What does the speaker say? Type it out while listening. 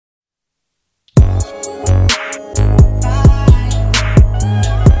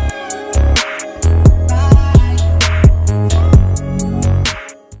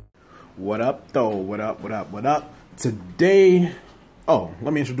What up? Today, oh,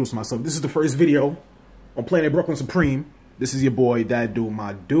 let me introduce myself. This is the first video on Planet Brooklyn Supreme. This is your boy, That Do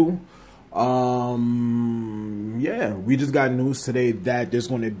My Do. Yeah, we just got news today that there's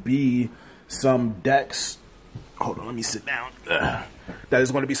going to be some decks. Hold on, let me sit down. That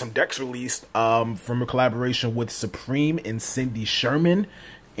there's going to be some decks released from a collaboration with Supreme and Cindy Sherman.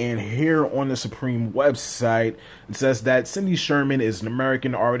 And here on the Supreme website, it says that Cindy Sherman is an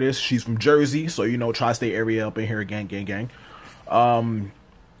American artist. She's from Jersey, so you know, tri-state area up in here, gang.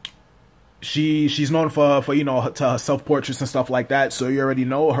 She's known for you know, to her self-portraits and stuff like that. So you already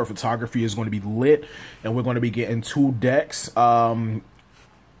know her photography is going to be lit, and we're going to be getting two decks.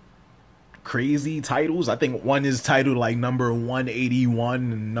 Crazy titles. I think one is titled like number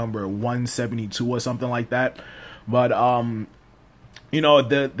 181 and number 172 or something like that. But you know,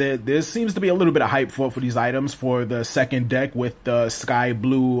 there seems to be a little bit of hype for these items. For the second deck with the sky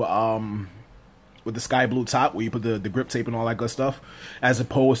blue top where you put the grip tape and all that good stuff, as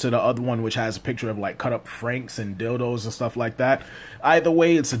opposed to the other one which has a picture of like cut up Franks and dildos and stuff like that. Either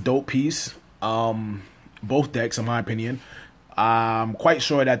way, it's a dope piece. Both decks, in my opinion. I'm quite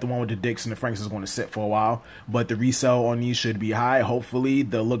sure that the one with the dicks and the Franks is going to sit for a while, but the resale on these should be high. Hopefully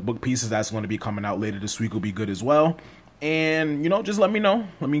the lookbook pieces that's going to be coming out later this week will be good as well. And, you know, just let me know.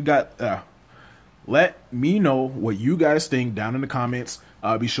 Let me know what you guys think down in the comments.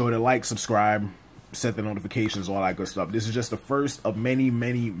 Be sure to like, subscribe, set the notifications, all that good stuff. This is just the first of many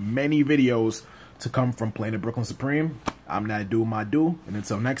videos to come from Planet Brooklyn Supreme. I'm That Do My Do. And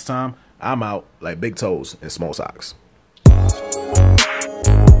until next time, I'm out like big toes and small socks.